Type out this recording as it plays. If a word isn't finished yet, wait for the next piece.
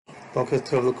בוקר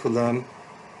טוב לכולם,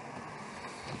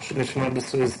 שנשמע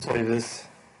בשורות טובות.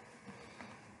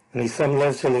 אני שם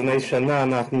לב שלפני שנה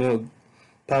אנחנו,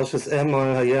 פרשת אמור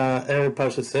היה, ערב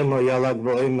פרשת אמור היה ל"ג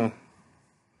בעומר.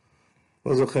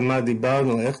 לא זוכר מה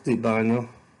דיברנו, איך דיברנו.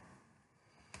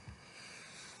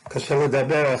 קשה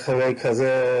לדבר אחרי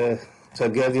כזה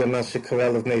טרגדיה מה שקרה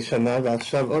לפני שנה,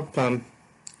 ועכשיו עוד פעם,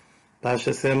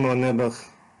 פרשת אמור נעבך,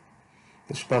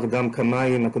 נשפך דם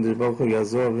כמים, הקדוש ברוך הוא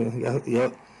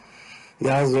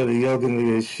יעזור ויוגן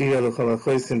וישיע לכל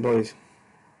החוסים בו.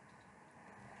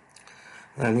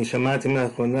 אני שמעתי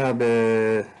מאחרונה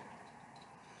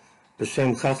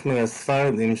בשם חכמי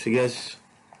הספרדים שיש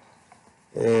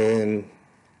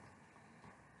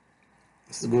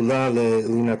סגולה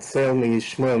להינצל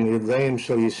מישמעאל, מידיים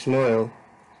של ישמעאל,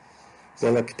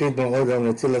 זה להקפיד מאוד על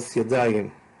נטילת ידיים.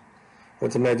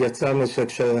 זאת אומרת, יצאנו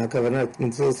שכשהכוונה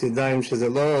נטילת ידיים, שזה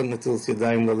לא נטילת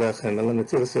ידיים ללחם, אלא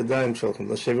נטילת ידיים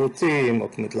שהולכים לשירותים, או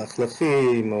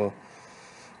מתלכלכים, או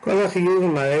כל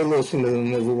החיובים האלו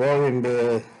שמבוארים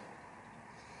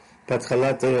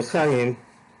בהתחלת דרך חיים,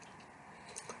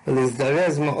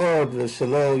 ולהזדרז מאוד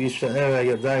ושלא יישאר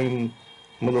הידיים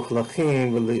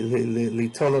מלוכלכים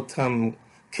וליטול אותם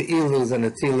כאילו זה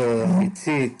נטילה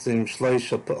אמיתית עם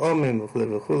 3 פעמים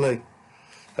וכו'.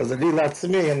 אז אני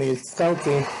לעצמי, אני התחלתי,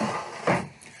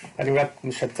 אני רק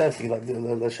לשתף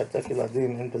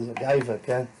ילדים, אין בזה גאיבה,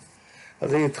 כן?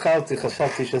 אז אני התחלתי,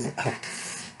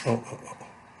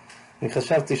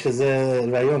 חשבתי שזה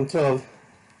רעיון טוב.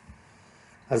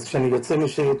 אז כשאני יוצא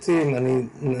משירותים, אני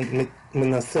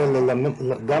מנסה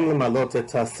גם למלות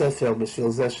את הספר בשביל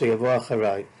זה שיבוא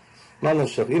אחריי. מה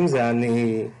נשאר? אם זה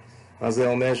אני, אז זה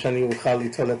אומר שאני אוכל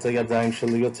ליטול את הידיים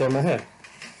שלי יותר מהר.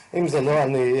 אם זה לא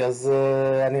אני, אז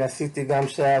אני עשיתי גם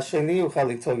שהשני יוכל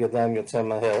ליטול ידיים יותר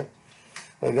מהר.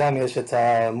 וגם יש את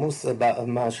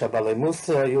מה שהבעלי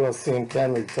מוסר היו עושים,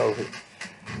 כן, ליטול,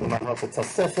 למלות את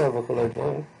הספר וכל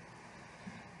הדברים.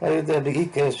 אני יודע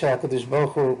בעיקר שהקדוש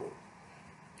ברוך הוא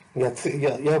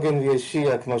יוגן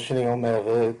וישיע, כמו שאני אומר,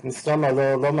 ומסתום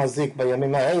לא מזיק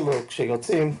בימים האלו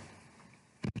כשיוצאים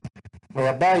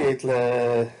מהבית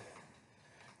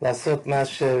לעשות מה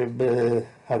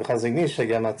שהחזון איש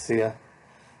היה מציע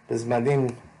בזמנים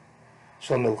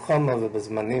של מלחמה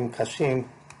ובזמנים קשים,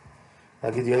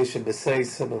 להגיד יש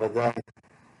בסייס בוודאי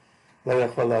לא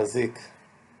יכול להזיק.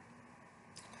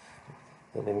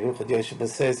 ובמיוחד יש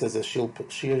בסייס זה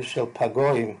שיר של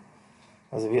פגועים,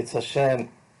 אז ויצא השם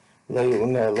לא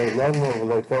יאונה, לא לנו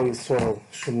ולא כל ישראל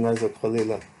שום נזק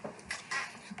חלילה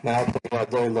מעט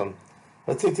ועד עולם.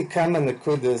 רציתי כמה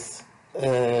נקודס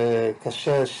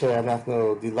קשה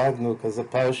שאנחנו דילגנו, כזה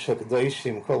פרשה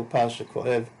קדושים, כל פרשה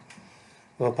כואב.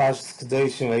 ובפרשת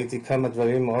קדושים ראיתי כמה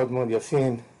דברים מאוד מאוד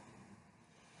יפים,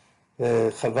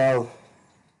 וחבל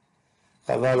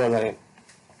עליהם.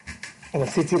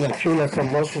 רציתי להקריא לכם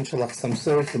מושן של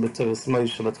החסמסורת בתרס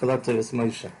מוישה, בהתחלת תרס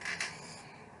מוישה.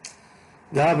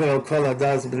 דבר על כל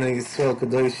הדס בני ישראל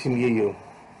קדושים יהיו.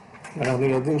 אנחנו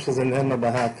יודעים שזה נאמר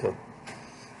בהקל.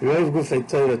 רוב גופי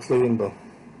תורה תלויים בו.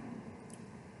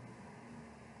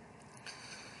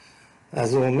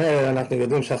 אז הוא אומר, אנחנו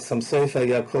יודעים שהחסמסורת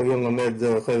היה כל יום לומד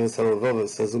חובס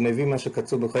הלבובס, אז הוא מביא מה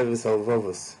שכתוב בחובס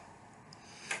הלבובס.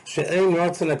 שאין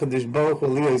רצון הקדוש ברוך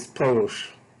הוא להיות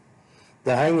פרוש.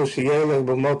 דהיינו שיהיה לו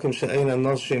במוקם שאין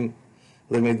אנושים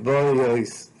למדבוריות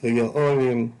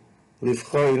ויאורים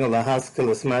לבחורנו להשכיל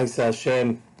למעשה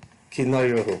השם כי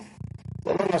נוירו. זה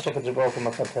לא מה שהקדוש ברוך הוא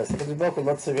מחפש. הקדוש ברוך הוא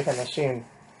לא צריך אנשים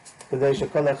כדי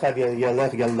שכל אחד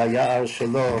ילך ליער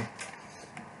שלו.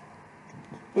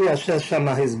 הוא יעשה שם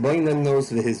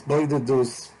הסבויננוס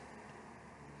והסבוידדוס.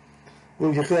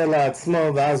 הוא יחיה לעצמו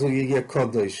ואז הוא יהיה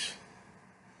קודש.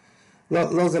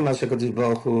 לא זה מה שהקדוש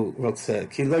ברוך הוא רוצה.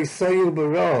 כי לא יסויו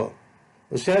ברוע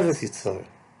ושבס יצור.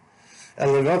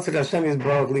 אלא רוצה השם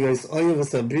יסבורך להיות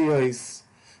אויבס הבריאוס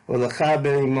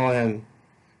ולחבר עמהם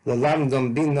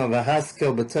ללמדם בינה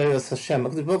והשכל בתורס השם.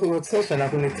 הקדוש ברוך הוא רוצה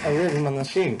שאנחנו נתערב עם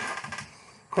אנשים.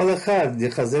 כל אחד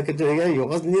יחזק את ראיהו.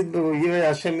 עוד נדברו יראה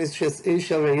השם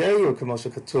איש ראיהו, כמו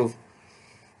שכתוב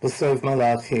בסוף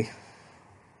מלאכי.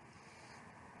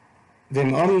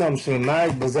 ואם אמנם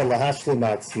שממעט בזה להשלים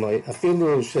מעצמו,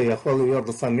 אפילו שיכול להיות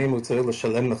לפעמים הוא צריך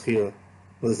לשלם מחיר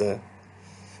לזה,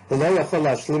 ולא יכול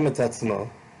להשלים את עצמו,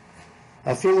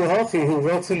 אפילו הוכי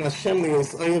הוא רוצן השם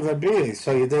להיות אויב הבריאס,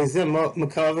 שעל ידי זה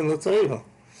מקרבן לתורה,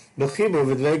 בחיבור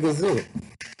ודבי גזור.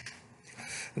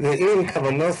 ואם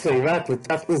כוונוסו רק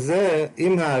לתחת לזה,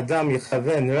 אם האדם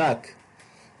יכוון רק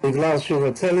בגלל שהוא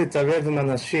רוצה להתערב עם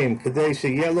אנשים, כדי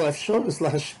שיהיה לו אפשרות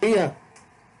להשפיע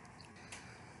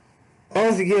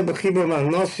עוז יהיה בחיבור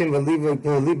מהאנושים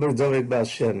וליבר דורק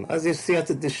בהשם. אז יש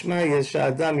סייעתא דשמיא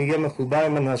שהאדם יהיה מחובר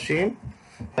עם אנשים,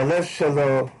 הלב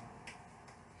שלו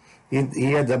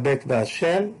יהיה דבק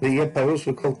בהשם ויהיה פרוש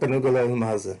וכל פנוג עלינו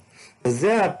מה זה.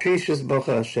 וזה הפרישוס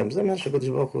בוחר השם, זה מה שהקדוש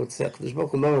ברוך הוא רוצה. הקדוש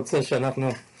ברוך הוא לא רוצה שאנחנו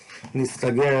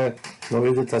נסתגר,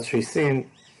 נוריד את התריסים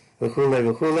וכולי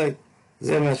וכולי.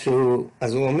 זה מה שהוא,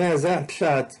 אז הוא אומר, זה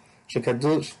הפשט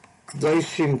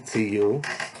שקדושים תהיו,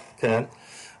 כן?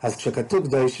 אז כשכתוב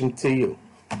קדושים תהיו,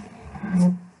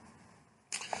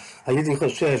 הייתי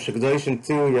חושב שקדושים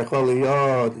תהיו יכול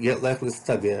להיות, ילך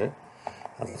להסתגר,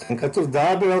 אז לכן כתוב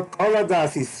דבר על כל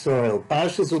הדעת ישראל,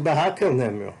 פרשס ובהקל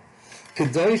נאמרו.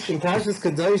 קדושים, פרשס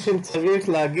קדושים צריך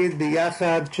להגיד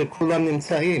ביחד כשכולם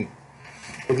נמצאים.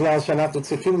 בגלל שאנחנו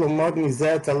צריכים ללמוד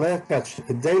מזה את הלקח,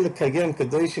 שכדי לקיים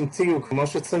קדושים תהיו כמו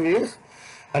שצריך,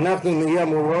 אנחנו נהיה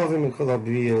מעורבים עם כל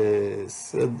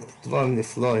הדברים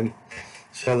נפלאים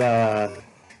של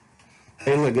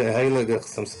ההילג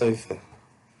חסם ספר.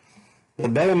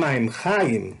 דבר מים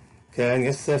חיים, כן,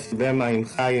 יש ספר דבר מים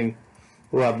חיים,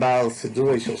 הוא הבעל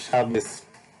סידורי של שבס.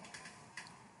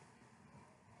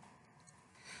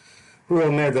 הוא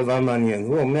אומר דבר מעניין,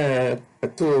 הוא אומר,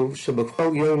 כתוב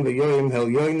שבכל יום ויום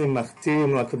העליונים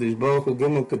מחטיאים לקדוש ברוך הוא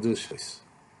גמל קדושס.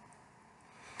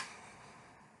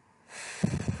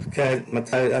 כן,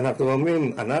 מתי אנחנו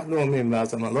אומרים,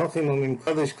 ואז המלאכים אומרים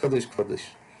קודש, קודש,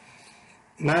 קודש.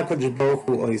 מה הקדוש ברוך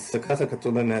הוא עושה? ככה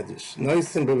כתוב במדרש.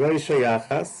 נויסים בראש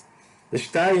היחס,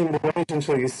 ושתיים בראשן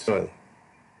של ישראל.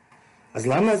 אז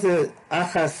למה זה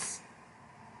אחס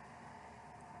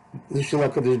של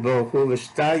הקדוש ברוך הוא,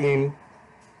 ושתיים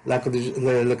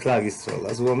לכלל ישראל?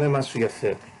 אז הוא אומר משהו יפה.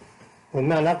 הוא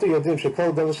אומר, אנחנו יודעים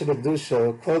שכל דבר שבקדושה,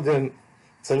 קודם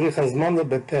צריך הזמן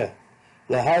בפה.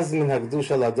 להזמין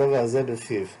הקדושה לדבר הזה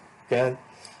בפיו, כן?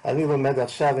 אני לומד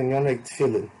עכשיו ענייני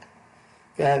תפילין,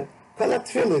 כן? כל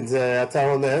התפילין זה,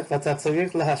 אתה הולך ואתה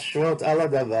צריך להשרות על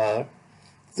הדבר,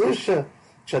 קדושה.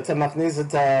 כשאתה מכניס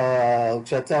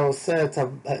כשאתה עושה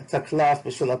את הקלף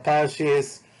בשביל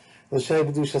הפרשיס,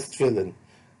 לשם קדושת תפילין.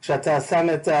 כשאתה שם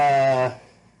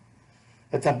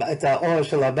את האור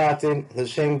של הבתים,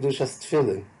 לשם קדושת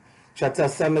תפילין. כשאתה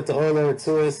שם את האור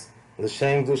לרצועות,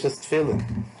 לשם קדושת תפילין.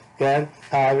 כן?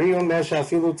 הארי אומר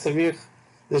שאפילו צריך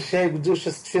לשם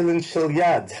קדושת תפילין של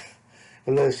יד,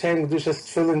 ולשם קדושת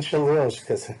תפילין של ראש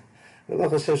כזה. אני לא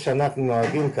חושב שאנחנו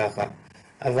נוהגים ככה,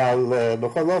 אבל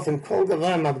בכל אופן כל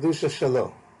דבר עם הקדושה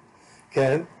שלו,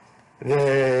 כן?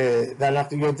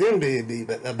 ואנחנו יודעים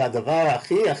בדבר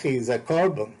הכי זה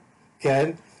קורבן,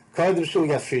 כן? קודם שהוא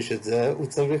יפריש את זה, הוא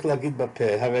צריך להגיד בפה,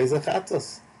 הרי זה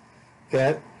חטוס,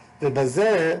 כן?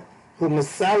 ובזה הוא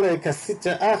מסלק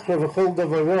הסתר אחר וכל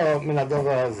דברו מן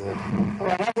הדבר הזה. אבל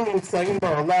אנחנו נמצאים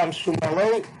בעולם שהוא מלא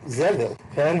זבל,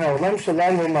 כן? העולם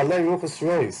שלנו מלא רוחס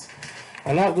רויס.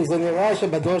 זה נראה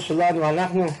שבדור שלנו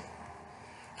אנחנו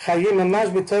חיים ממש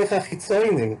בתוך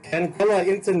החיצונים, כן? כל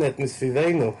האינטרנט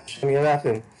מסביבנו, השם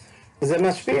ירחם. וזה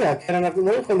משפיע, כן? אנחנו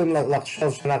לא יכולים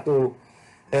לחשוב שאנחנו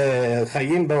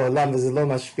חיים בעולם וזה לא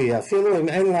משפיע. אפילו אם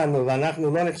אין לנו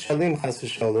ואנחנו לא נכשלים חס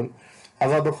ושלום,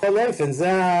 אבל בכל אופן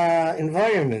זה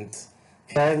ה-environment,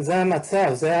 כן? זה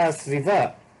המצב, זה הסביבה.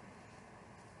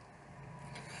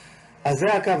 אז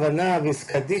זה הכוונה,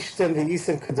 והסקדישתם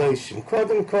וייסם קדושים.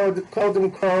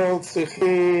 קודם כל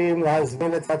צריכים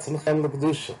להזמין את עצמכם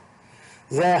לקדושה.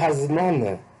 זה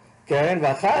הזמונה, כן?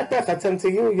 ואחר כך אתם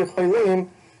תהיו יכולים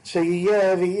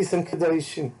שיהיה וייסם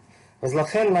קדושים. אז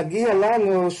לכן מגיע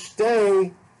לנו שתי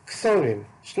קסורים,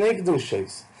 שני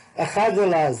קדושות. אחד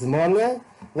על הזמונה,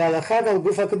 ועל אחד על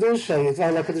גוף הקדושה,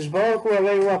 ועל הקדוש ברוך הוא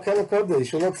הרי הוא הכל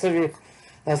הקודש, הוא לא צריך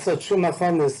לעשות שום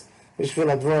מכונס בשביל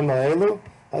הדברים האלו,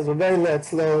 אז בבילה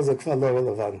אצלו זה כבר לא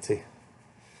רלוונטי.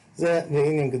 זה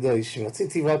בעניין קדושים.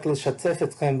 רציתי רק לשתף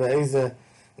אתכם באיזה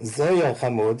זויר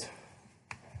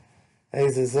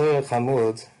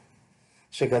חמוד,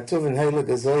 שכתוב in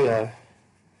הילג הזויר,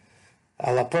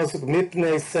 על הפוסק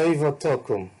מפני סייבו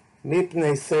תוקום,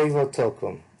 מפני סייבו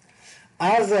תוקום.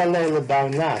 אז עלה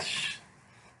לברנש,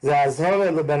 זה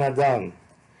הזהורה לבן אדם,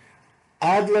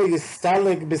 עד לא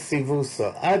יסתלק בסיבוסו,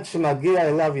 עד שמגיע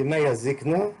אליו ימי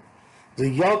הזקנה,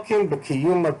 ויוקים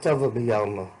בקיום הטוב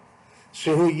ובילמו,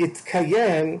 שהוא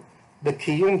יתקיים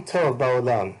בקיום טוב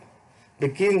בעולם,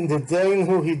 בגין דדין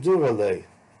הוא הידור עלי,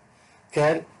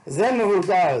 כן? זה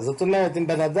מהודר, זאת אומרת, אם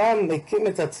בן אדם מקים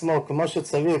את עצמו כמו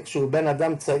שצריך, כשהוא בן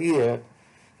אדם צעיר,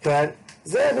 כן?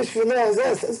 זה בשבילו,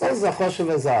 זה זכו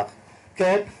שבזך.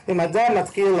 כן? אם אדם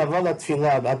מתחיל לבוא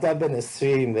לתפילה, אדם בן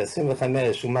 20 ו-25,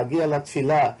 הוא מגיע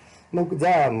לתפילה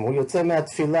מוקדם, הוא יוצא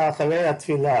מהתפילה אחרי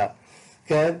התפילה,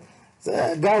 כן?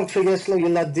 זה גם כשיש לו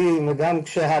ילדים, וגם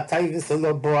כשהטייבס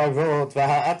שלו בוערות,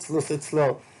 והאצלוס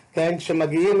אצלו, כן?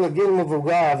 כשמגיעים לגיל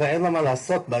מבוגר ואין לו מה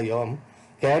לעשות ביום,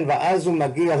 כן? ואז הוא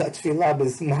מגיע לתפילה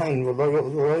בזמן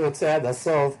ולא יוצא עד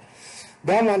הסוף.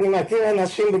 גם אני מכיר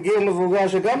אנשים בגיל מבוגר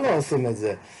שגם לא עושים את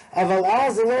זה. אבל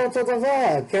אז זה לא אותו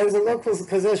דבר, כן? זה לא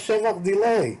כזה שבח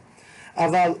דילי.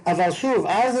 אבל שוב,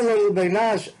 אז זה לא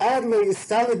ילבנש, עד לא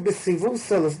יסתלק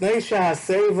בסיבוסו לפני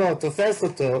שהסבו תופס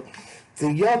אותו,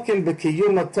 דיוקים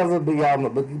בקיום הטוב ובימה,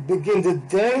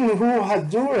 בגנדדין הוא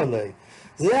הדור עלי.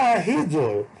 זה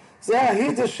ההידור, זה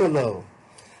ההידור שלו.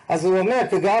 אז הוא אומר,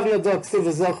 כגב נדוק כסיב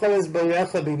וזוכר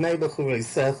הסבריך בימי בחורי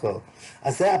שכל.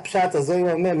 אז זה הפשט, אז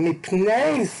הוא אומר,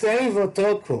 מפני סבו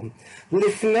תוקום,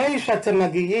 לפני שאתם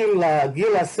מגיעים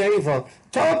לגיל הסבו,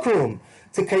 תוקום,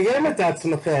 תקיים את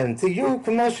עצמכם, תהיו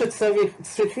כמו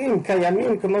שצריכים,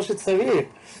 קיימים כמו שצריך.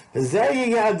 וזה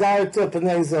יהיה הדרת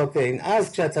פני זוקן.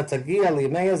 אז כשאתה תגיע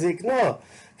לימי הזקנו,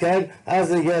 כן, אז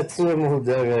זה יהיה צור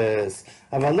מהודרס.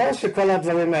 אבל לא שכל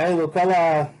הדברים האלו,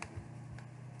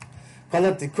 כל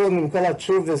התיקונים, כל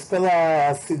התשובס, כל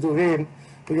הסידורים,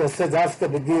 הוא יעשה דווקא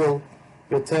בגיל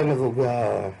יותר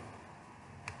מבוגר.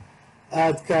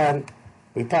 עד כאן,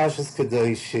 בפרשת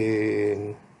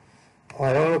קדושים.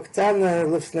 או קטן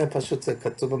לפני, פשוט זה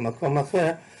כתוב במקום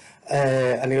אחר.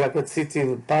 אני רק רציתי,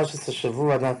 בפרשת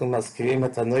השבוע אנחנו מזכירים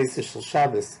את הנושא של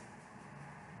שבס.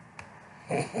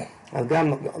 אז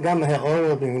גם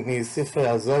האור מספר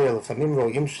הזוהר, לפעמים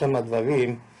רואים שם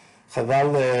דברים,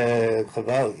 חבל,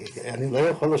 אני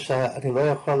לא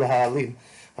יכול להעלים.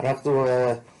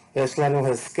 יש לנו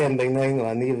הסכם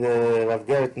בינינו, אני ורב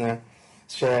גרטנר,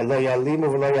 שלא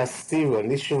יעלימו ולא יסתירו. אם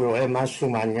מישהו רואה משהו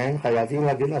מעניין, חייבים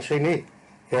להגיד לשני,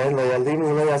 כן? לא יעלימו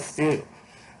ולא יסתירו.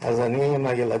 אז אני עם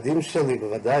הילדים שלי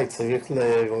בוודאי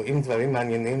רואים דברים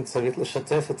מעניינים, צריך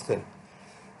לשתף אתכם.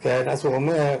 כן? אז הוא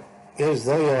אומר, יש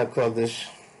זוהר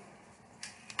הקודש.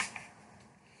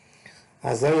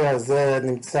 הזוהר הזה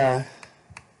נמצא,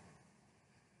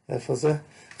 איפה זה?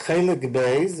 חלק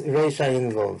בייז, ריש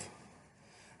עין ווב.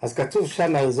 אז כתוב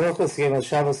שם, זוכס ימי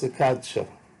שבס וקדשו.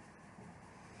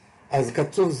 אז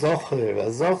כתוב זוכר,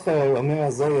 הזוכר אומר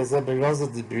הזוהר הזה ברוזה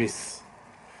דבריס.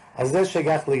 אז זה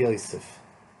שייך ליוסף,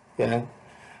 כן?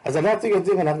 אז אנחנו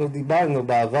יודעים, אנחנו דיברנו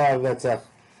בעבר בטח,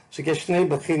 שיש שני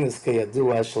בחינס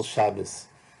כידוע של שבס.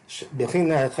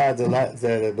 בחינה אחד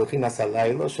זה בחינס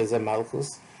הלילה, שזה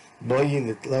מלכוס,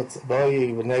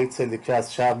 בואי ונצא לקראת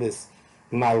שבס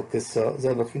מלכוסו,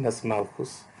 זה בחינס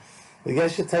מלכוס.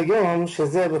 ויש את היום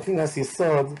שזה בחינס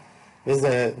יסוד,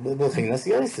 וזה בחינס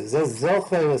יוסף, זה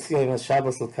זוכר עשייה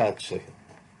שבס לקדשו.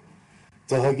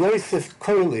 זה יוסף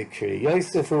כל יקרי,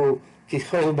 יוסף הוא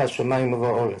ככל בשמיים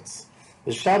ובאורץ.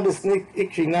 ושבס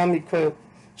יקרי נמי כל,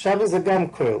 שבס זה גם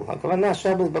כל, הכוונה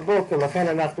שבס בבוקר, לכן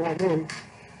אנחנו אומרים,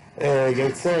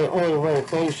 יוצר אור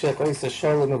וחושך, עושה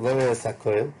שולם ובורס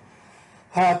הכל,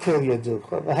 הכל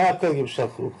ידוך, והכל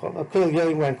ימשכוך, הכל יהיה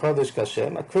עם קודש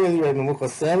כשם, הכל יהיה ממוך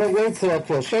הסלע, יוצר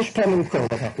הכל, 6 פעמים כל,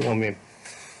 אנחנו אומרים.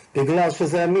 בגלל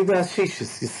שזה המידה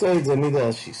השישס, יסוד זה המידה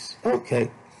השישס. אוקיי,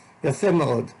 יפה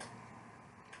מאוד.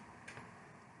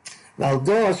 ועל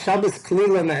דור השבס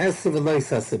כלילה נעשה ולא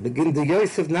יסעשה, בגין די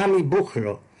יוסף נמי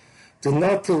בוחרו, do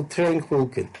not to train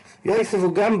חולקן. יוסף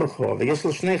הוא גם בחור, ויש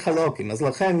לו 2 חלוקים, אז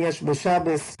לכן יש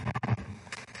בשבס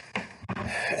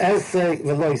 10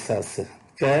 ולא יסעשה,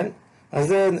 כן? אז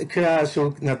זה נקרא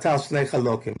שהוא נטל 2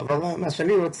 חלוקים, אבל מה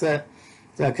שאני רוצה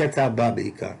זה הקטע הבא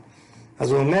בעיקר.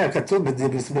 אז הוא אומר, כתוב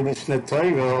בדיבוס במשנה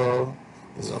תוירו,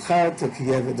 זוכרת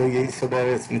כי עבד יסוד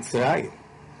בארץ מצרים.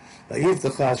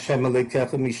 ויבטח השם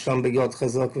אלוהיך משום ביות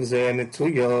חזק וזרע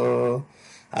נטויו,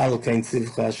 על כן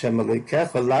ציווך השם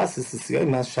אלוהיך לעשות את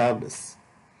יום השבס.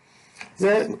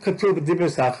 זה כתוב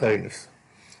בדיבוס האחרינס.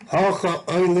 הוכה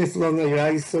אוילף לא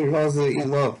נרייסו רוזה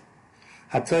אילו.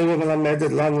 התורה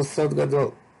מלמדת לנו סוד גדול.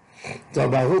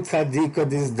 דברו צדיקו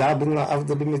דזדבן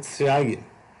לעבדו במצרים.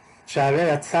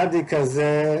 שהרי הצדיק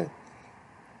הזה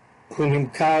הוא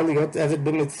נמכר להיות עבד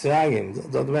במצרים.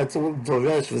 זאת אומרת, הוא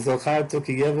דורש וזוכר אותו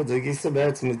כי עבד וגיסו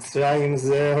בארץ מצרים,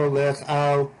 זה הולך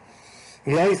על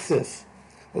יוסף.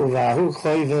 ובהוא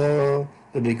חויבו,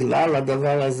 ובגלל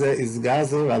הדבר הזה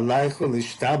הסגזר עלייך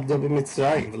ולהשתעבדו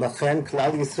במצרים. ולכן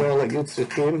כלל ישראל היו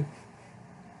צריכים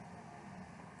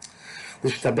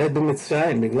להשתעבד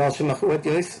במצרים, בגלל שמכרו את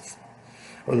יוסף.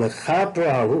 ולכפר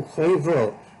ההוא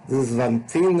חויבו, זה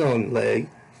זוונטינון לי,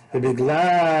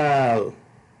 ובגלל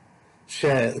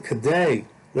שכדי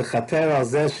לכפר על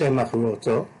זה שהם מכרו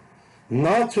אותו,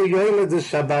 נותרו יום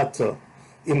דשבתו.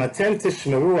 אם אתם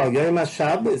תשמרו על יום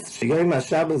השבס, שיום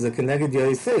השבס זה כנגד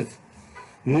יוסף,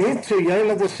 נותרו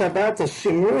יום דשבתו,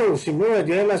 שמרו את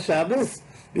יום השבס,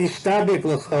 וישתבק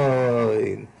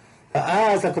לכהן.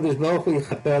 ואז הקדוש ברוך הוא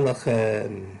יכפר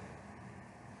לכם.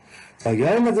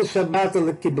 היום הזה שבת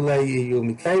לקיבלי יהיו,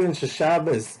 מכיוון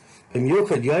ששבס,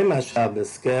 במיוחד יום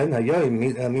השבס, כן, היום,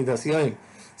 מידס יום,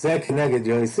 זה כנגד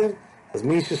יוסף, אז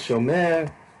מי ששומר,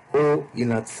 הוא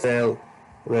ינצל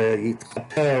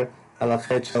ויתכפר על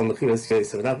החטא של מחירת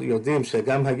יוסף. אנחנו יודעים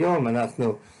שגם היום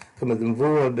אנחנו, כמו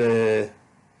דמבוע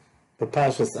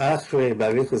בפרשת אחרי,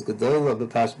 באריכות גדולה,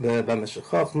 במשך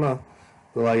חוכמה,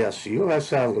 לא היה שיעור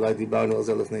עכשיו, אולי דיברנו על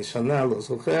זה לפני שנה, לא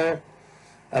זוכר,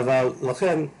 אבל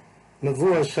לכן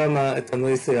מבואר שם את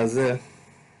הנושא הזה,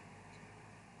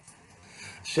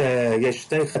 שיש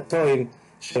שתי חטאים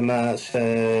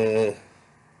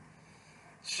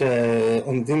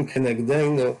שעומדים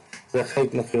כנגדנו, זה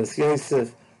חטא מחירת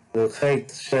יוסף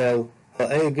וחטא של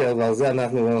העגל, ועל זה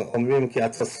אנחנו אומרים כי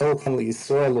אתה סולחן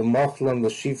לישראל ומוחלן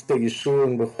לשבטי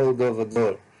ישורון בכל דור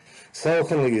ודור.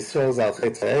 סולחן לישראל זה על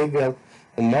חטא העגל,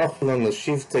 ומוחלן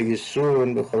לשבטי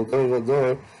ישורון בכל דור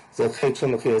ודור, זה חטא של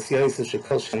מחירת יוסף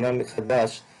שכל שנה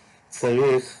מחדש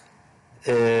צריך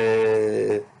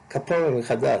כפורה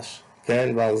מחדש,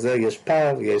 כן? ועל זה יש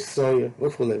פר, יש סויר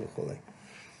וכו' וכו'.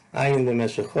 עין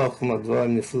במשך חוכמה,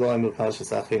 דברים נפלאים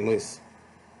בפרשת אחרי מויס.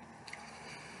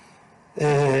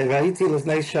 ראיתי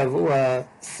לפני שבוע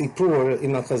סיפור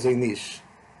עם החזון איש.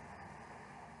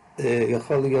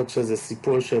 יכול להיות שזה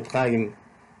סיפור של חיים,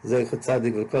 זכר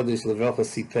צדיק וקודש לברכה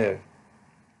סיפר.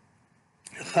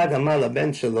 אחד אמר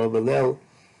לבן שלו בליל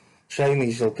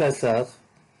שני של פסח,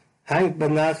 Heint bei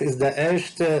Nacht ist der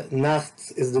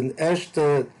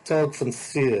erste Tag von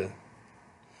Sphäre.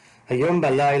 היום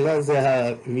בלילה זה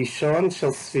הראשון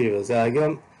של ספירה, זה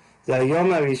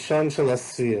היום הראשון של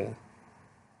הספירה.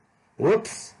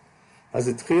 וופס, אז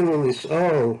התחילו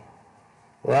לשאול,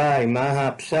 וואי, מה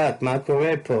הפשט, מה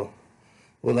קורה פה?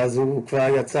 ואז הוא כבר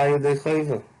יצא ידי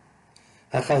חובה.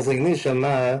 החזון איש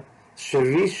אמר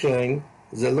שראשון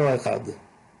זה לא אחד.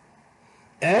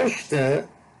 erste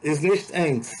ist nicht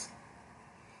eins.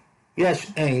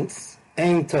 יש eins,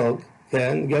 ein Tag,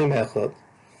 כן, יום אחד.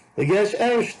 ויש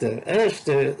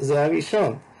erste זה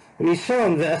הראשון.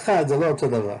 ראשון ואחד זה לא אותו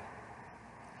דבר.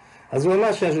 אז הוא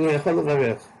אמר שהוא יכול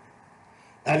לברך.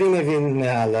 אני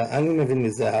מבין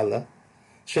מזה הלאה,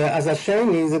 שאז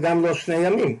השני זה גם לא שני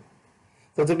ימים.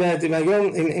 זאת אומרת,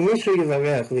 אם מישהו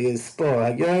יברך ויספור,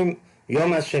 היום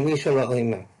יום השני של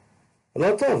העומר,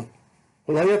 לא טוב,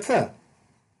 הוא לא יצא.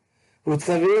 הוא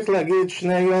צריך להגיד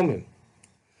שני יומים.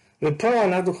 ופה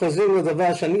אנחנו חוזרים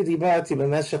לדבר שאני דיברתי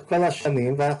במשך כל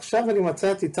השנים, ועכשיו אני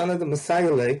מצאתי תנא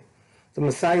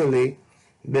דמסיילי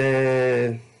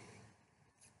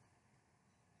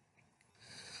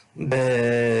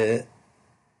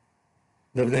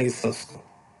בבני יסוסקו.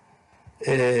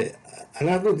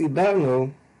 אנחנו דיברנו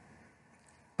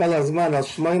כל הזמן על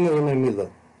 8 ימי מילה,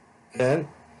 כן?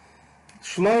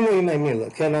 8 ימי מילה,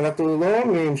 כן? אנחנו לא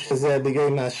אומרים שזה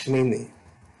ביום השמיני.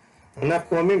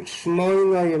 אנחנו אומרים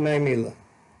 8 ימי מילה.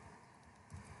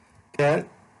 כן?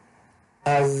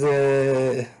 אז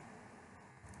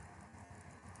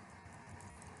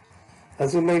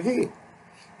הוא מביא.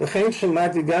 וכן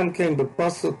שמעתי גם כן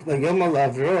בפסוק ביום על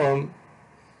אברהם,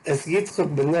 אז יצחק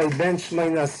בני בן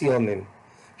 18 ימים.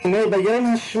 הנה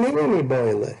ביום השמיני מבוא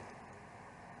אלי.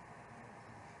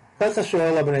 ככה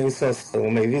שואל הבני יסוסקו,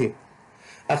 הוא מביא.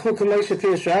 אנחנו כמו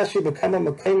שפירש רש"י בכמה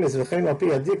מקומות וכן על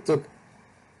פי הדקדוק,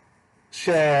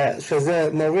 שזה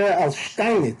מורה על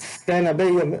שטייניץ, כן,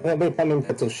 הרבה פעמים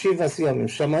כתוב 7 ימים,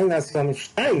 18 ימים,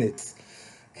 שטייניץ,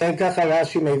 כן, ככה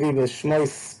רש"י מביא בשמות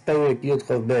פרק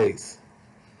י"ח בייס.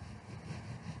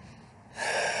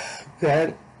 כן,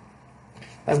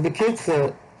 אז בקיצר,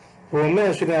 הוא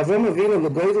אומר שכשאברהם אבינו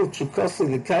לגודל תשוקוסו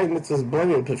לקיים מצוות בורא,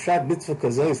 בפרט מצווה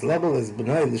כזאת, לבלס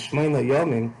בנוי ל8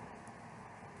 ימים,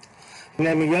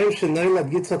 הנה מיום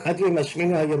שנולד יצחק עד יום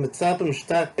השמיני היה מצב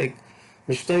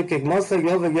משתוקק, מוסר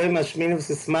יום ויום השמיני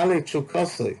וסיסמלי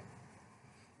תשוקוסוי.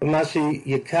 ומה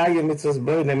שיקיים מצוות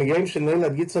בורא, הנה מיום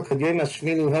שנולד יצחק עד יום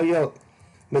השמיני היה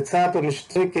מצב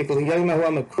משתוקק ליום ההוא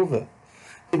המקובה.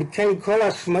 אם כן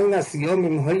כל 18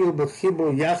 ימים היו בחיבור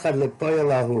יחד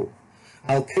לפועל ההוא.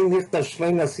 על כן נכתב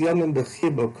 18 ימים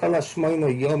בחיבור, כל 8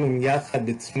 ימים יחד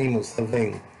בתמימות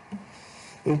הבנו.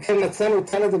 אם כן מצאנו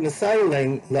תנא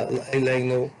דמסיילי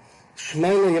אלינו 8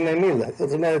 ימי מילה.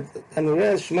 זאת אומרת,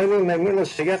 כנראה 8 ימי מילה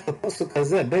שייך לפסוק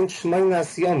הזה, בין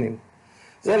 18 ימים.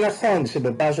 זה נכון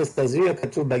שבפרשת תזריע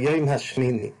כתוב ביום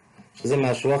השמיני, שזה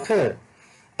משהו אחר.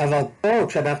 אבל פה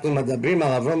כשאנחנו מדברים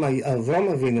על אברהם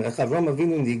אבינו, איך אברהם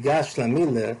אבינו ניגש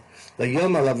למילה,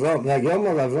 ליום על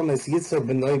אברהם אז יצחק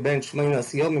בנוי בין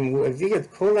 18 ימים, הוא הביא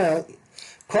את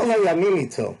כל הימים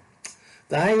איתו.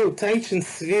 דהיינו, תשע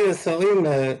סביר שרים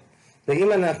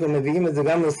ואם אנחנו מביאים את זה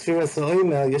גם לספירס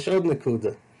האומר, יש עוד נקודה.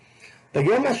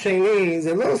 ביום השני,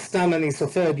 זה לא סתם אני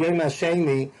סופר את יום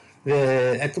השני,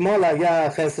 ואתמול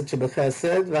היה חסד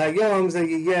שבחסד, והיום זה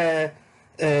יהיה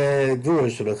גבורה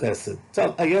שבחסד. טוב,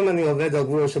 היום אני עובד על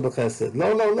גבורה שבחסד.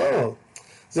 לא, לא, לא.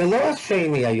 זה לא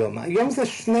השני היום, היום זה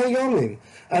 2 יומים.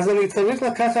 אז אני צריך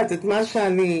לקחת את מה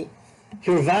שאני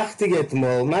הרווחתי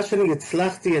אתמול, מה שאני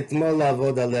הצלחתי אתמול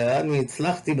לעבוד עליה, אני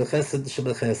הצלחתי בחסד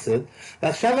שבחסד,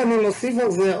 ועכשיו אני מוסיף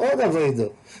על זה עוד עבודה,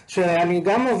 שאני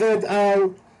גם עובד על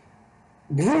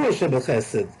גבורה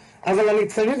שבחסד, אבל אני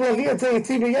צריך להביא את זה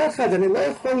איתי ביחד, אני לא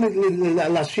יכול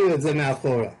להשאיר את זה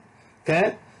מאחורה, כן?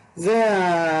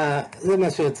 זה מה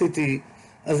שרציתי.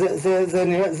 אז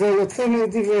זה יוצא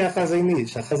מדברי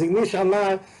החזיניש. החזיניש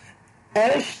אמר,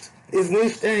 אשת is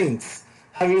nicht eins.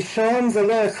 הראשון זה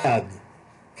לא אחד.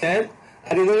 כן?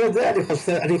 אני לא יודע,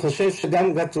 אני חושב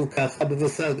שגם כתוב ככה, אני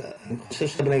חושב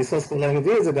שבני ישראל אולי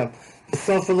מביא את זה גם,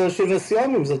 בסוף לא 7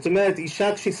 ימים. זאת אומרת,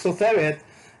 אישה כשהיא סופרת,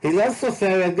 היא לא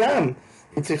סופרת גם.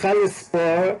 היא צריכה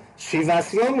לספור 7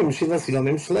 ימים, 7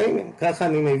 ימים שלמים. ככה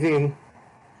אני מבין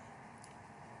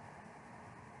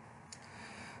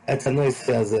את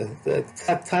הנושא הזה. זה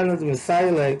קצת תנא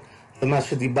מסיילי למה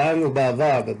שדיברנו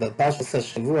בעבר. בפרשת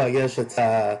השבוע יש את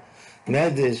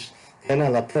המדרש, כן,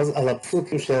 על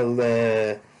הפסוקים של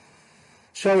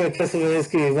שורי כסף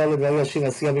ורזקי יבוא לבעיה 7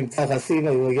 ימים תחסים,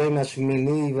 ויום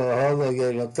השמיני וההולו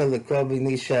ירצה לקרוא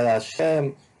ביני של השם.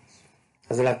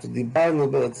 אז אנחנו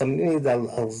דיברנו תמיד על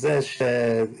זה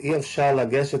שאי אפשר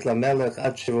לגשת למלך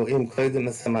עד שרואים קודם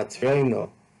את המטרנו,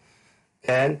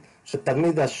 כן?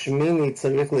 שתמיד השמיני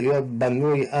צריך להיות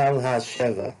בנוי על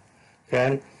 7,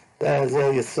 כן?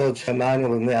 זה יסוד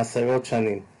שאמרנו לפני 10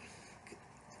 שנים.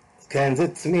 כן, זה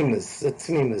תמימוס, זה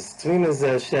תמימוס. תמימוס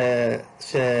זה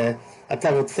שאתה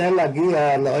רוצה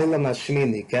להגיע לעולם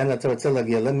השמיני, כן? אתה רוצה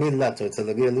להגיע למילה, אתה רוצה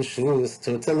להגיע לשרוס,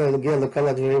 אתה רוצה להגיע לכל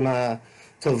הדברים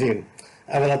הטובים.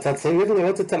 אבל אתה צריך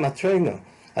לראות את המטרנו.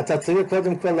 אתה צריך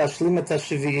קודם כל להשלים את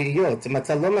השביעיות. אם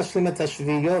אתה לא משלים את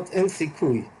השביעיות, אין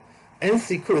סיכוי. אין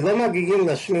סיכוי. לא מגיעים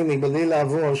לשמיני בלי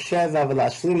לעבור 7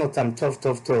 ולהשלים אותם טוב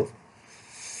טוב טוב.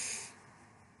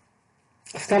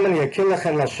 סתם אני אקריא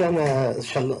לכם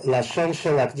לשון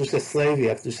של הקדוש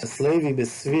הסלוי. הקדוש הסלוי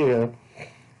בסביר,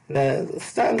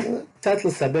 סתם קצת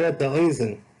לסבר את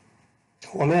האוזן.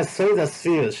 הוא אומר, סוד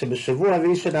הסביר, שבשבוע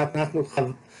הראשון אנחנו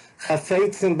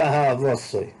חפצים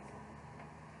באהבוסוי.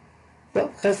 לא,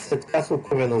 חסד, כך הוא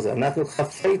קורא לזה. אנחנו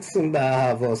חפצים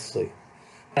באהבוסוי.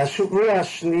 בשבוע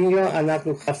השני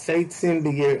אנחנו חפצים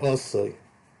ביראוסוי.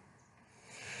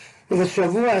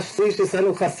 ובשבוע השלישי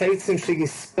אנו חפצים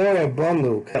שיספור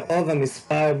בנו כאוב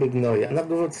המספר בבנוי.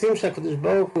 אנחנו רוצים שהקדוש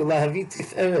ברוך הוא להביא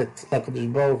תפארת לקדוש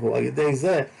ברוך הוא. על ידי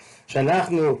זה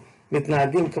שאנחנו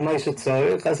מתנהגים כמו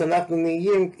שצריך, אז אנחנו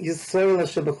נהיים ישראל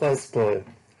שבכל ספור.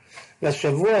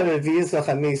 והשבוע הרביעי זה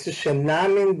החמישי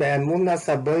שנאמין באמונת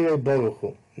הבורא ברוך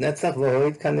הוא. נצח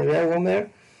והוריד כנראה הוא אומר,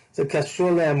 זה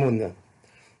קשור לאמונה.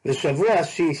 ושבוע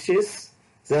השישי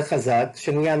זה חזק,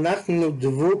 שאנחנו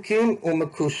דבוקים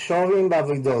ומקושרים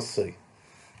בעבודתו.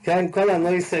 כן, כל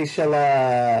הנושא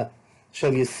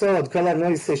של יסוד, כל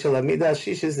הנושא של המידה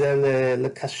השישי זה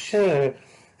לקשר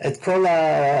את כל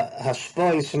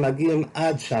ההשפעות שמגיעים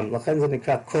עד שם, לכן זה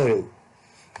נקרא כהל.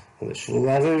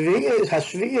 ובשבוע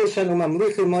השביעי יש לנו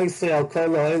ממליכים מויסי על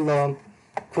כל העולם,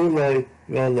 כולי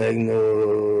ועלינו.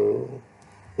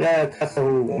 ככה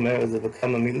הוא אומר את זה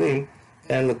בכמה מילים.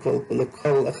 כן,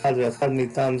 לכל אחד ואחד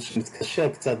מאיתנו שמתקשר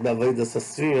קצת בעבודת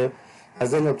הספירה, אז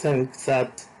זה נותן קצת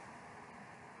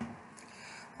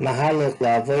מהלך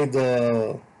לעבודה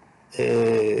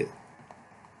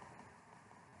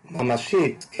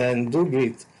ממשית, כן,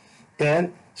 דוגרית, כן,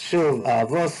 שוב,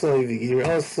 אהבוסוי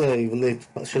ויראוסוי,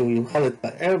 שהוא יוכל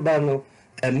להתפאר בנו,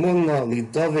 אמונו,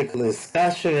 לדבוק,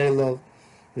 להתקשר אליו,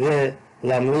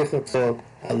 ולהמליך אותו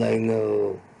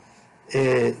עלינו.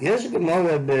 יש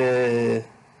גמרא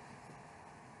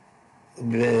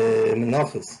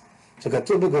במנוחס,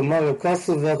 שכתוב בגמרא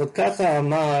כוסו ואחד, ככה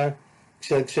אמר,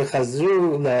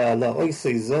 כשחזרו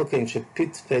לאויסוי זוקן,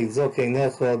 שפיתפי זוקן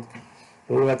אחד,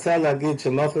 הוא רצה להגיד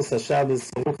שמוחס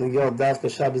השבס צריך להיות דווקא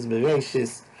שבס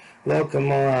בראשיס, לא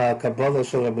כמו הקבלה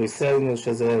של רבי סיינו,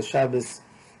 שזה שבס,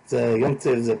 זה יום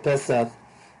טוב, זה פסח.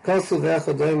 כוסו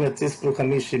ואחד אומר תספרו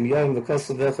 50 יום,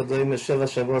 וכוסו ואחד אומר 7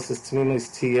 שבועות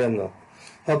תמימוס תהיינו.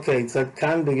 אוקיי, אז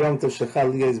כאן ביום טוב שחל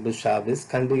להיות בשבס,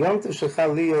 כאן ביום טוב שחל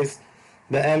להיות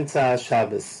באמצע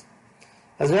השבס.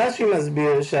 אז רש"י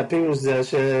מסביר שהפירוש זה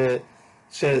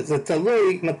שזה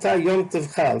תלוי מתי יום טוב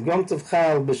חל. יום טוב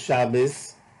חל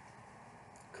בשבס,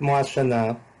 כמו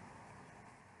השנה.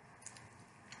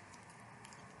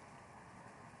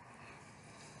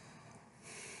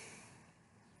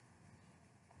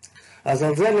 אז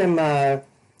על זה נאמר,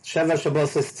 7 שבועות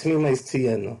תמימס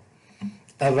תהיינו.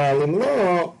 אבל אם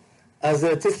לא, אז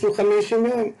תספו 50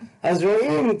 יום. אז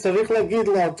רואים, צריך להגיד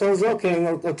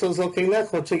לאותו זוקן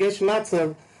אחד, שיש מצב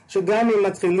שגם אם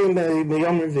מתחילים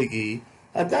ביום רביעי,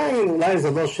 עדיין אולי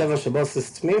זה לא 7 שבועות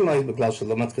תמימס, בגלל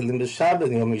שלא מתחילים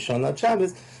בשבת, יום ראשון עד שבת,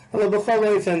 אבל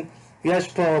בכל אופן,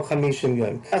 יש פה 50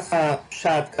 יום. ככה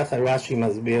פשט, ככה רש"י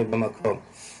מסביר במקום.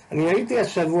 אני ראיתי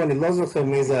השבוע, אני לא זוכר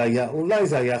מי זה היה, אולי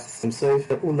זה היה חסם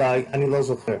סופר, אולי, אני לא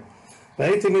זוכר.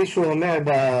 ראיתי מישהו אומר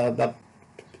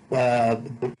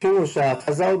בפירוש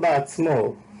החז"ל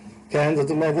בעצמו, כן, זאת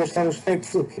אומרת, יש לנו שני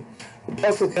פסוקים.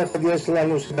 בפסוק אחד יש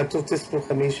לנו שכתוב תספרו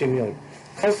 50 יום.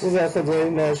 פסוק אחד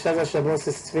רואים 7 שבועות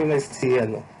תמימס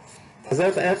תהיינו. אז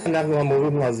איך אנחנו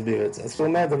אמורים להסביר את זה? אז הוא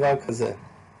אומר דבר כזה.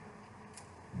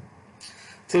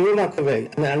 תראו מה קורה,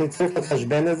 אני צריך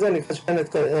לחשבן את זה,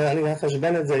 אני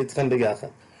אחשבן את זה איתכם ביחד.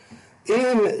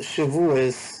 אם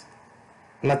שבועס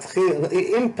מתחיל,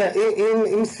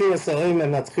 אם ספירס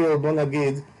האוימן מתחיל, בוא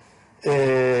נגיד,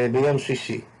 ביום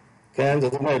שישי, כן?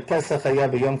 זאת אומרת, פסח היה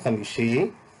ביום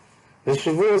חמישי,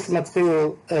 ושבועס מתחיל,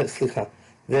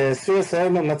 וספירס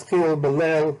האוימן מתחיל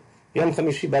בליל, יום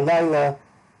חמישי בלילה,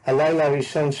 הלילה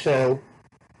הראשון של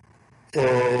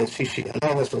שישי,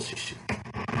 הלילה של שישי.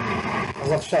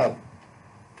 אז עכשיו,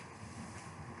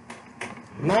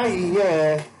 מה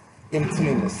יהיה עם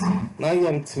תמימס? מה יהיה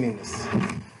עם תמימס?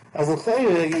 אז לכן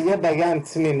יהיה בעיה עם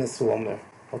תמימס, הוא אומר,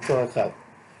 אותו אחד.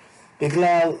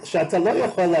 בגלל שאתה לא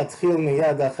יכול להתחיל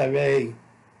מיד אחרי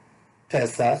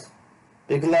פסח,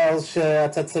 בגלל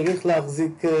שאתה צריך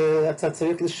להחזיק, אתה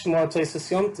צריך לשמוע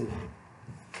תוסס יום טוב.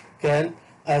 כן?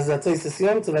 אז התוסס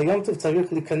יום טוב, היום טוב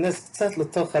צריך להיכנס קצת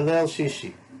לתוך הליל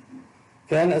שישי.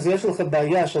 כן? אז יש לך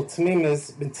בעיה של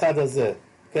תמימס בצד הזה.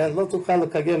 כן? לא תוכל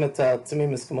לקיים את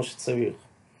התמימס כמו שצריך.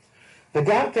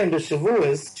 וגם כן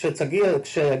בשבועס,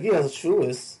 כשיגיע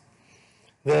שבועס,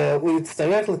 והוא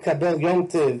יצטרך לקבל יום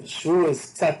טוב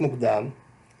שבועס קצת מוקדם,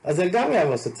 אז זה גם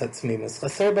יהרוס את התמימס,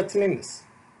 חסר בתמימס.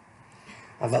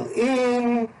 אבל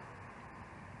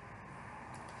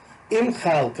אם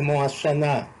חל כמו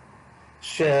השנה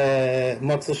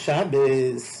שמוצא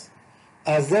שבס,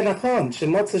 אז זה נכון,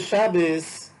 שמוצא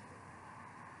שבס,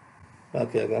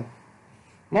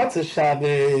 מוצא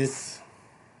שבס,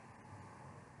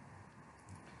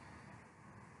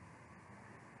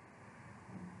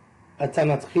 אתה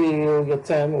מתחיל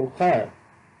יותר מאוחר.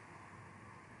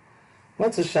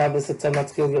 מוצא שבס אתה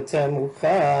מתחיל יותר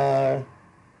מאוחר.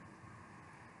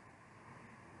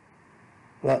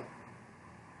 לא.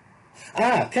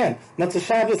 כן, מוצא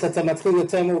שבס אתה מתחיל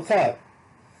יותר מאוחר.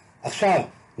 עכשיו,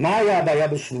 מה היה הבעיה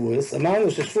בשבועס?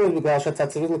 אמרנו ששבועס בגלל שאתה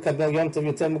צריך לקבל יום טוב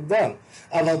יותר מוקדם.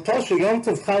 אבל פה שיום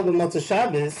טוב חל במוצא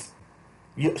שבס,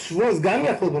 שבועס גם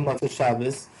יכול במוצא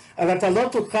שבס, אבל אתה לא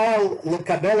תוכל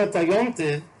לקבל את היום טוב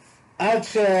עד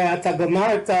שאתה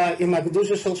גמרת עם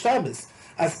הקדושה של שבס.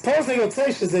 אז פה זה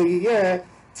יוצא שזה יהיה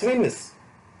תמימס.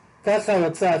 ככה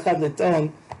רוצה אחד לטעון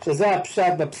שזה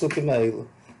הפשט בפסוקים האלו.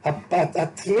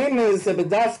 התמימס זה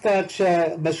בדווקא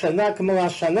בשנה כמו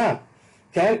השנה.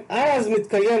 כן? אז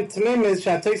מתקיים תמימס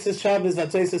שהתוסס שבס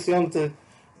והתוסס יום טוב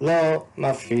לא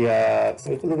מפריע.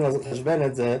 אתם יכולים לחשבן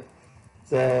את זה.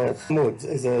 זה חמוד,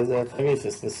 זה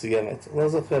חריפס מסוימת. לא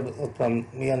זוכר עוד פעם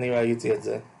מי אני ראיתי את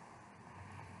זה.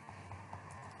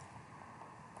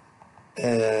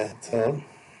 טוב.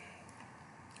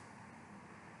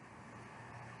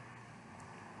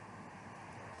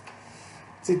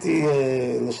 רציתי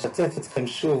לשתף אתכם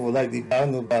שוב, אולי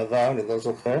דיברנו בעבר, אני לא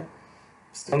זוכר,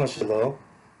 סתומה שלו,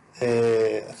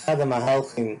 אחד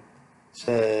המהלכים,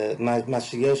 מה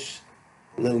שיש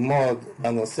ללמוד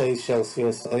בנושא של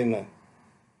ספירס אוימן.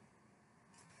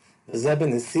 וזה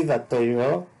בנסיב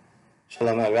התוירו של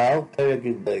המהר"ל, פרק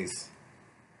י"ב.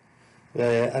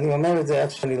 ואני אומר את זה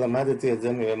איך שאני למדתי את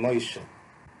זה מרמוישה.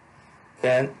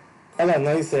 כן? כל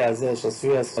הנושא הזה של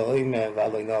ספירס האוימן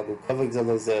ועל הנהגו, כבוד זה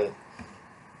לזה.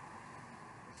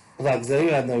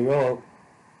 והגזיר הנוירו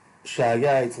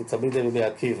שהיה אצל תלמידי רבי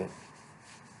עקיבא.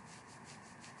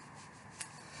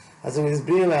 אז הוא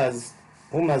הסביר,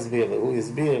 הוא מסביר, והוא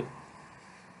הסביר,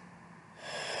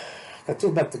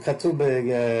 כתוב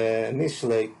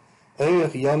במשלי,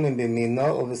 אורך יומים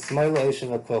במינו ובשמאלו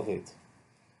ישב הכובד.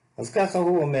 אז ככה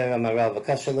הוא אומר המהר"ל,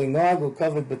 וכאשר לא נוהגו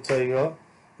כובד בתוירו,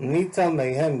 ניטל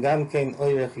מהם גם כן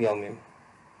אורך יומים.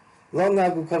 לא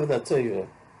נהגו כובד התוירו,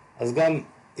 אז גם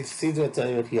הפסידו את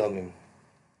האורך יומים.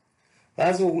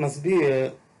 ואז הוא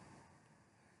מסביר,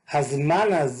 הזמן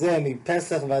הזה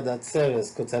מפסח ועד עצרת,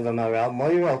 כותב המהר"ל,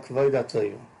 מויר על כבוד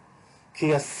התוירו.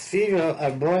 כי הספירו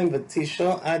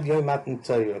 49 עד יום מתן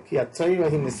תוירו, כי התוירו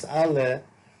היא מסעלה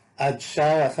עד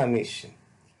שער ה50.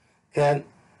 כן?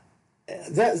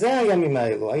 זה הימים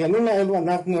האלו. הימים האלו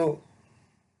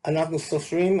אנחנו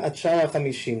סופרים עד שער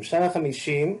ה-50. שער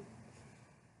ה-50,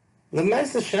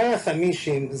 למעשה שער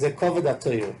ה-50 זה כובד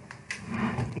התויר.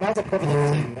 מה זה כובד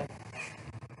התויר?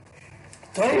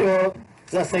 תויר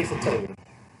זה הספר תויר.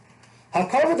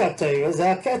 הכובד התויר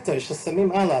זה הכתר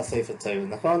ששמים על הספר תויר,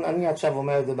 נכון? אני עכשיו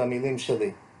אומר את זה במילים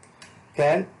שלי.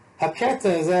 כן?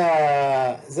 הכתר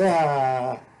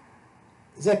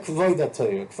זה כבוד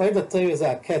התויר. כבוד התויר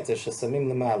זה הכתר ששמים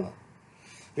למעלה.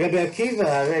 רבי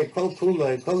עקיבא, הרי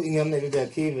כל עניין רבי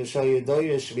עקיבא שהוא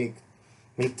דורש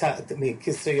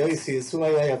מכסר יוסיס, הוא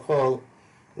היה יכול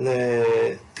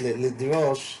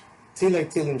לדרוש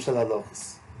טילים של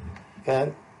הלוחס. כן?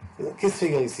 כסר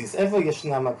יוסיס. איפה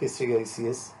ישנם הכסר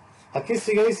יוסיס?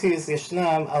 הכסר יוסיס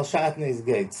ישנם על שעטנז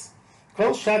גייטס.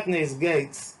 כל שעטנז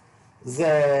גייטס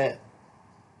זה,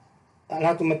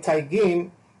 אנחנו מתייגים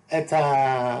את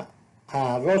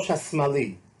הראש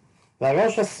השמאלי.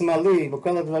 והראש השמאלי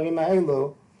בכל הדברים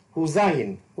האלו הוא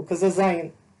זין, הוא כזה זין.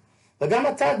 וגם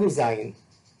התג הוא זין.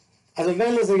 אז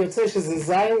אבל זה יוצא שזה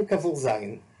זין כפול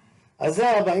זין. אז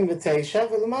זה 49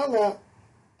 ולמעלה,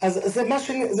 אז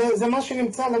זה מה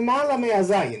שנמצא למעלה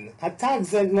מהזין. התג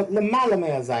זה למעלה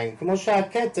מהזין, כמו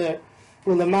שהכתר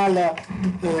הוא למעלה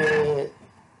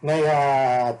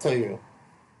מהתויר.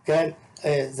 כן?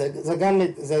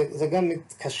 זה גם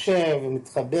מתקשר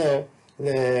ומתחבר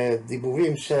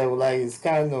לדיבורים שאולי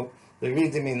הזכרנו,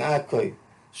 לרידים מן עכוי,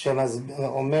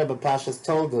 שאומר בפרשת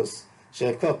תולדוס,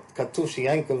 שכתוב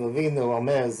שיעקב אבינו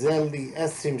אומר, זה לי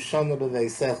 20 שנה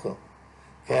בביסך.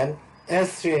 כן?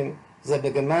 20 זה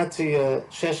בגימטריה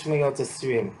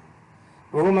 620.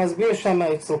 והוא מסביר שם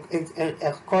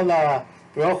איך כל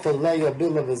הברוכות ליה,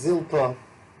 בילה וזילפה,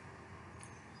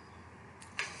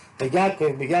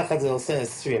 ויעקב ביחד זה עושה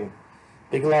 20.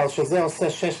 בגלל שזה עושה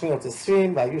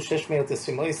 620, והיו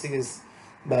 620 אויסיס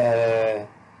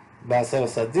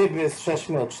בעשרת הדיבריס,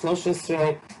 613,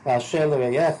 ואשר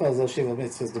לרעייך, זה שבע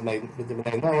מצוות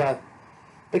בדברי נוח.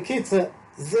 בקיצור,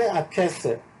 זה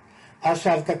הכסר.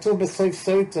 עכשיו כתוב בסוף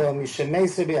סויטו,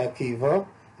 משמייסר בעקיבא,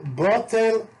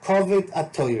 בוטל כובד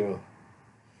התויר.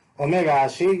 אומר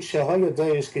רש"י, שהויו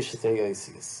דורש כשתי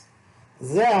יויסיס.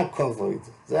 זה הכובד,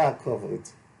 זה הכובד.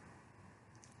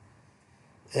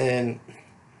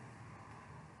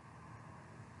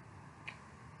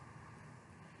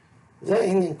 זה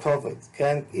עניין כובד,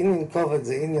 כן? עניין כובד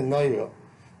זה עניין נוירו,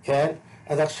 כן?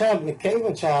 אז עכשיו,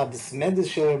 מכיוון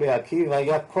שהבסמדש של רבי עקיבא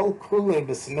היה כל כולי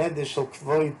בסמדש של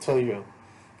כבוד תוירו,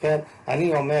 כן?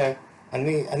 אני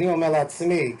אומר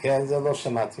לעצמי, כן? זה לא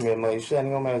שמעתי ממוישה,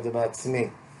 אני אומר את זה בעצמי.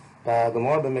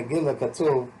 בגמרא במגילה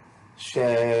כתוב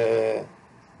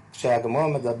שהגמרא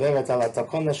מדברת על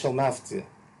התקונה של מפתיע.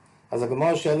 אז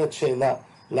הגמרא שואלת שאלה,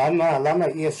 למה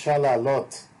אי אפשר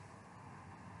לעלות?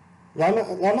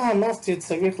 למה המפתיע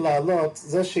צריך לעלות,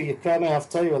 זה שיקרא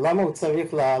מהתויר, למה הוא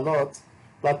צריך לעלות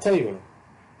לתויר?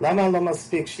 למה לא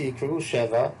מספיק שיקראו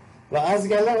 7, ואז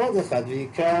יעלה עוד אחד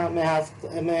ויקרא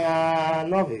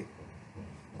מהנובי?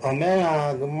 אומר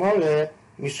הגמרא,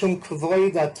 משום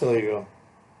כבוד התויר.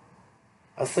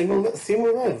 אז שימו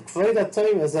לב, כבוד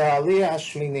התויר זה העלייה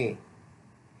השמיני.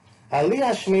 העלייה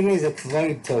השמיני זה כבוד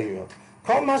תויר.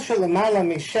 כל מה שלמעלה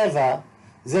מ7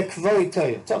 זה כבוד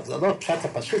תויר. טוב, זה לא פשט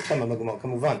הפשוט שם בגמרא,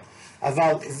 כמובן.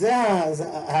 אבל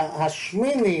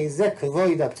השמיני זה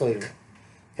כבוד התויר.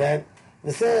 כן?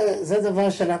 וזה דבר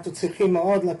שאנחנו צריכים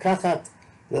מאוד לקחת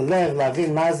ללב,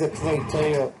 להבין מה זה כבוד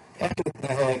תויר, איך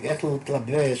להתנהג, איך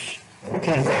להתלבש.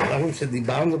 כן, זה דברים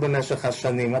שדיברנו במשך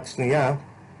השנים. רק שנייה.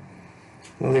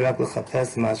 תנו לי רק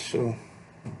לחפש משהו.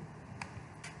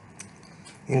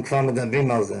 אם כבר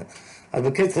מדברים על זה. אז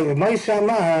בקיצור,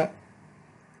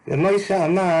 ומוישה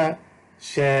אמר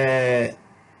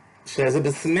שזה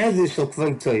בסמדש של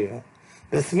כבוד תויר.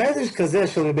 בסמדש כזה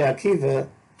של רבי עקיבא,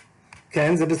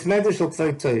 כן, זה בסמדש של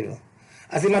כבוד תויר.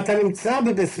 אז אם אתה נמצא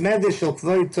בסמדש של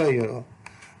כבוד תויר,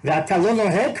 ואתה לא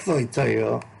נוהג כבוד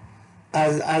תויר,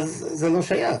 אז זה לא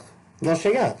שייך. לא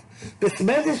שייך.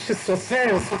 בסמדש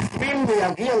סופרים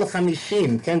להגיע ל50,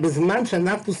 כן, בזמן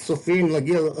שאנחנו סופרים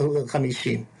להגיע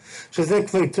ל50. שזה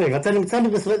כבוד תויר, ואתה נמצא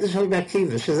בסמדש של רבי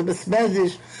עקיבא, שזה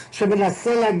בסמדש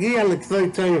שמנסה להגיע לכבוד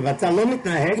תויר, ואתה לא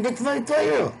מתנהג בכבוד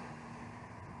תויר.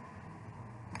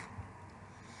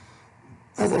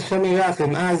 אז השם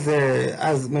ירחם,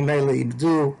 אז ממילא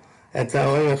איבדו את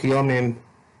האורך יומים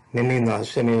ממינו,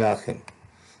 השם ירחם.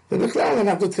 ובכלל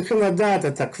אנחנו צריכים לדעת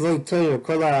את הכבוד תויר,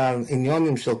 כל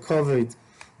העניונים של כובד,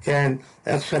 כן,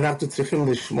 איך שאנחנו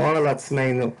צריכים לשמור על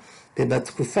עצמנו,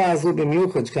 ובתקופה הזו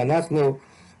במיוחד, כשאנחנו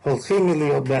הולכים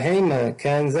להיות בהמה,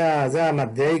 כן, זה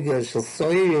המדרגה של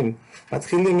סוירים,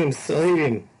 מתחילים עם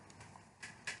סוירים.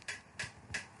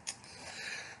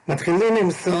 מתחילים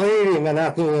עם סוערים,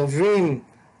 אנחנו עוברים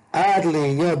עד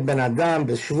להיות בן אדם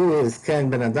בשבועס, כן,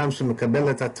 בן אדם שמקבל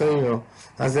את התורה,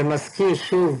 אז זה מזכיר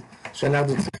שוב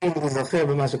שאנחנו צריכים להיזכר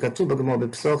במה שכתוב בגמרא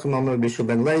בפסוחים, אומר בישו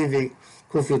בן לוי,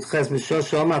 קי"ח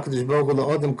משוש, אומר הקדוש ברוך הוא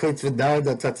לאודם קץ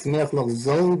ודרדה תצמיח לו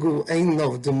זולגו אין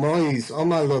לו דמויס,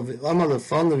 אומר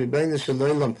לפונו ריבונו של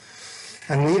עולם,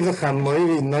 אני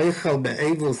וחמורי נאכל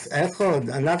באבוס אחד,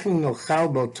 אנחנו נאכל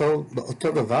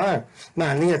באותו דבר,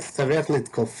 מה אני אצטרך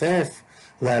להתכופף,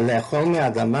 לאכול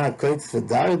מהאדמה קץ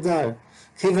ודרדר?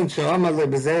 כיוון שאומר לו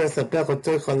בזה יספך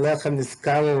אותו לחם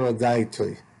נזכר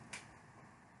ודאיתוי.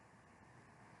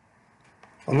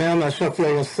 אומר המשוק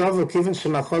יוסוב, וכיוון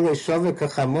שמאכול ישוב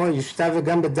כחמור, ישתה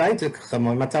וגם בדייתו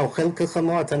כחמור. אם אתה אוכל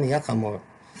כחמור, אתה נהיה חמור.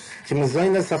 כי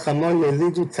מזוינס החמור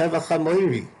ילידו טבע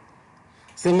חמורי.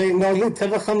 זה מוליד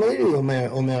טבע חמורי,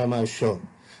 אומר המשוק.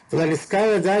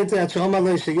 ולנזכר ודאיתוי עד שאומר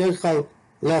לו שיאכל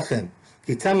לחם.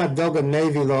 כי תם הדוגן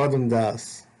מביא לו אדם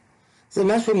דאס. זה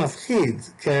משהו מפחיד,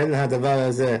 כן, הדבר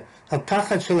הזה.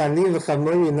 הפחד של אני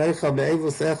וחמורי נאכל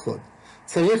באבוס אחד.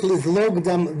 צריך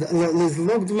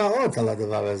לזלוג דמעות על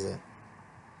הדבר הזה.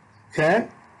 כן?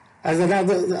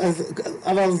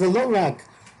 אבל זה לא רק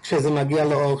כשזה מגיע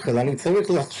לאוכל. אני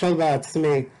צריך לחשוב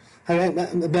בעצמי,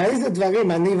 באיזה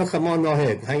דברים אני וחמור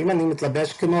נוהג? האם אני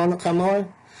מתלבש כמו חמור?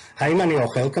 האם אני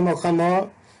אוכל כמו חמור?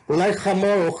 אולי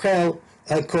חמור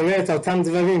קורא את אותם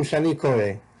דברים שאני קורא.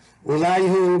 אולי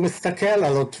הוא מסתכל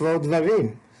על אותו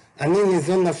דברים. אני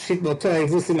ניזון נפשית באותו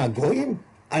אבוס עם הגויים?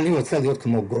 אני רוצה להיות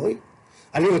כמו גוי?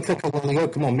 אני רוצה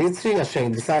להיות כמו מצרי, אשר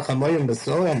בשר חמורים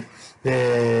בסורם,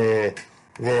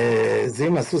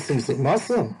 וזים הסוסים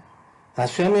מוסם.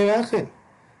 השם ירחם,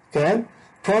 כן?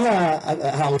 כל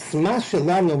העוצמה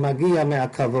שלנו מגיע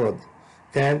מהכבוד,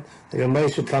 כן? רמי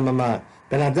שפעם אמר,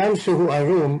 בן אדם שהוא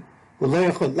ערום, הוא לא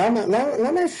יכול,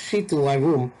 למה הפשיטו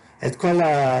ערום את כל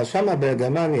שמה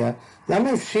בגרמניה, למה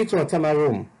הפשיטו אותם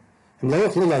ערום? הם לא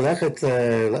יוכלו ללכת,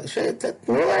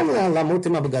 תנו להם למות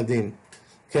עם הבגדים.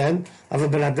 כן? אבל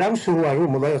בן אדם שהוא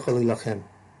ערום, הוא לא יכול להילחם.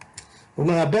 הוא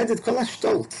מאבד את כל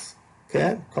השטולץ,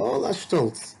 כן? כל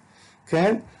השטולץ,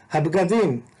 כן?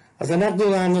 הבגדים. אז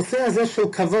הנושא הזה של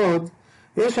כבוד,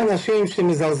 יש אנשים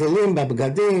שמזלזלים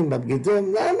בבגדים,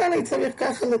 בבגידים, למה אני צריך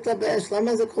ככה להתלבש?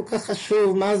 למה זה כל כך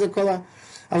חשוב? מה זה כל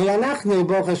אבל אנחנו,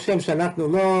 ברוך השם, שאנחנו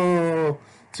לא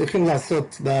צריכים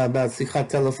לעשות בשיחת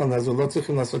טלפון הזו, לא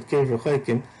צריכים לעשות קרב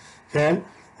רחוקים, כן?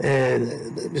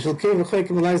 בשביל קרב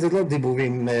וחוקים אולי זה לא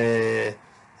דיבורים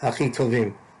הכי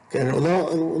טובים, כן?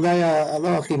 אולי לא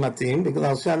הכי מתאים,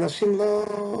 בגלל שאנשים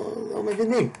לא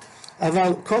מבינים.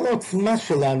 אבל כל העוצמה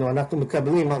שלנו אנחנו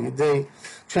מקבלים על ידי,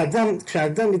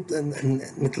 כשאדם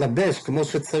מתלבש כמו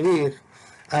שצריך,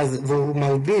 והוא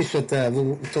מלביש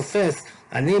והוא תופס,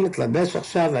 אני מתלבש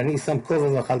עכשיו ואני שם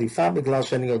כובע וחליפה בגלל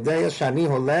שאני יודע שאני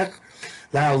הולך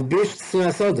להלביש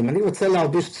צורה סודם. אני רוצה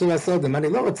להלביש צורה סודם, אני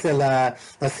לא רוצה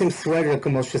לשים סוואטר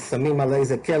כמו ששמים על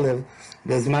איזה כלב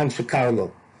בזמן שקר לו,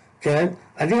 כן?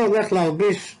 אני הולך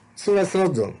להלביש צורה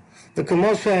סודם, וכמו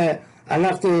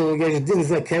שאנחנו, יש דין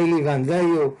זה קיילי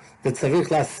וענוויו,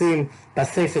 וצריך לשים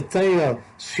בספר תורה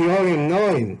שיעורים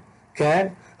נועים, כן?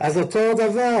 אז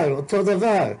אותו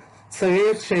דבר,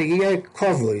 צריך שיהיה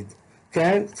כובד.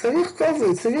 כן? צריך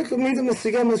כובד, צריך מידה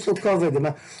מסוימת של כובד.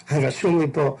 רשום לי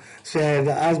פה,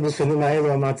 ואז בשנים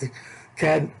האלו אמרתי,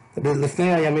 כן,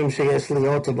 לפני הימים שיש לי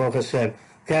אוטו ברוך השם,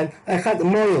 כן? אחד,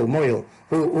 מויל,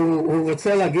 הוא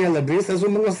רוצה להגיע לביס, אז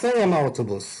הוא נוסע עם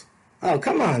האוטובוס.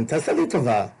 כמובן, תעשה לי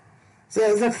טובה.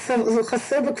 זה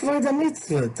חסר בכבוד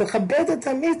המצווה, תכבד את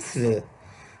המצווה,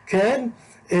 כן?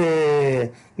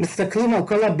 מסתכלים על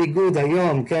כל הביגוד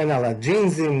היום, כן? על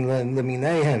הג'ינסים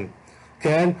למיניהם.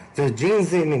 כן?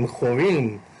 וג'ינסים עם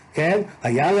חורים, כן?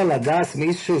 היה לה לדעת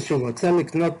מישהו שהוא רוצה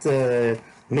לקנות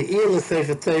מעיר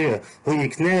לספר תורה, הוא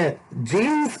יקנה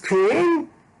ג'ינס קרים?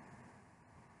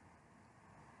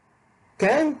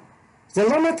 כן? זה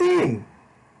לא מתאים.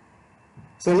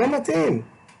 זה לא מתאים.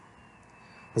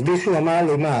 אז מישהו אמר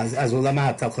לי, מה, אז הוא למה,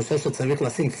 אתה חושב שצריך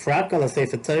לשים פרק על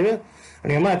הספר תורה?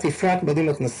 אני אמרתי, פרק בלי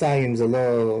מכנסיים, זה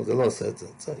לא עושה את זה,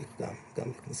 צריך גם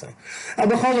מכנסיים.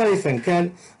 אבל בכל אופן, כן,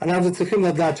 אנחנו צריכים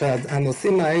לדעת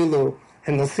שהנושאים האלו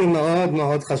הם נושאים מאוד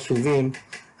מאוד חשובים,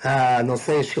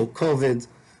 הנושא של כובד,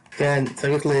 כן,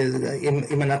 צריך,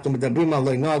 אם אנחנו מדברים על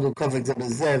לא נועדו כובד זה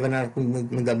בזה, ואנחנו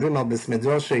מדברים על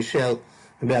בסמדרושי של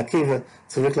בעקיבא,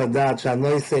 צריך לדעת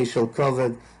שהנושא של כובד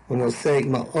הוא נושא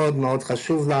מאוד מאוד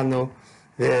חשוב לנו,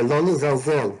 ולא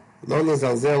לזלזל. לא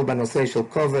לזלזל בנושא של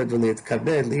כובד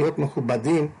ולהתכבד, להיות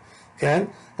מכובדים, כן?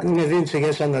 אני מבין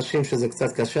שיש אנשים שזה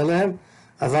קצת קשה להם,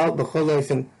 אבל בכל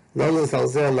אופן לא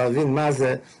לזלזל, להבין מה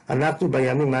זה. אנחנו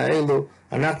בימים האלו,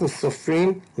 אנחנו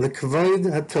סופרים לכבוד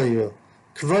התורה,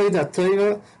 כבוד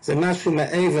התורה זה משהו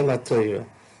מעבר לתורה.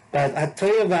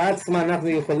 התורה בעצמה אנחנו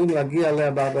יכולים להגיע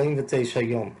אליה ב-49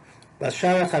 יום.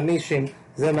 בשאר ה-50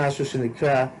 זה משהו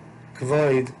שנקרא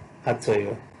כבוד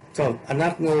התורה. טוב,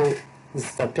 אנחנו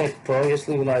נסתפק פה, יש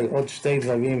לי אולי עוד 2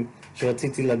 דברים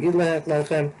שרציתי להגיד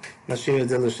לכם, נשאיר את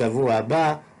זה לשבוע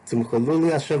הבא, תמחלו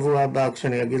לי השבוע הבא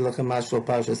כשאני אגיד לכם משהו על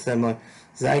פרשת אמור.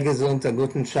 Sei gesund, a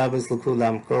guten Shabbos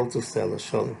לכולם, כל טוב סלע,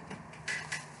 שלום.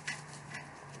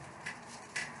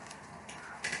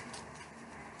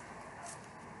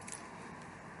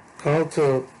 כל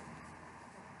טוב.